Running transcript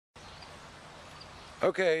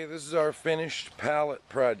Okay, this is our finished pallet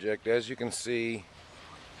project. As you can see,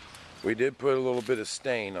 we did put a little bit of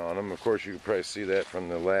stain on them. Of course, you can probably see that from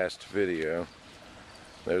the last video.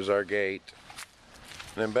 There's our gate.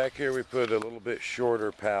 And then back here we put a little bit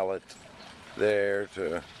shorter pallet there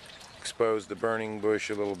to expose the burning bush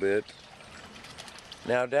a little bit.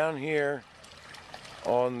 Now down here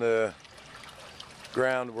on the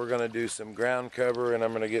ground we're going to do some ground cover, and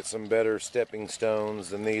I'm going to get some better stepping stones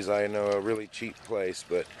than these. I know a really cheap place,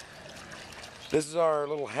 but this is our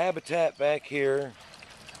little habitat back here.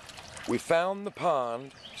 We found the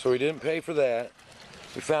pond, so we didn't pay for that.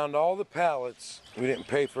 We found all the pallets. We didn't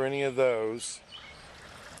pay for any of those.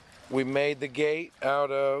 We made the gate out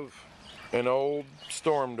of an old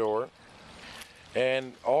storm door,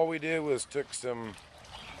 and all we did was took some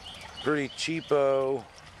pretty cheapo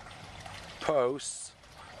posts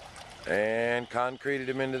and concreted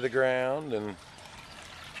them into the ground, and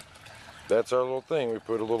that's our little thing. We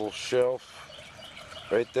put a little shelf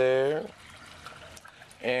right there,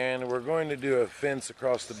 and we're going to do a fence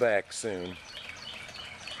across the back soon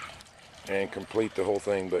and complete the whole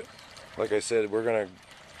thing. But like I said, we're going to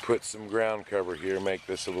put some ground cover here, make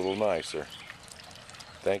this a little nicer.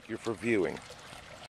 Thank you for viewing.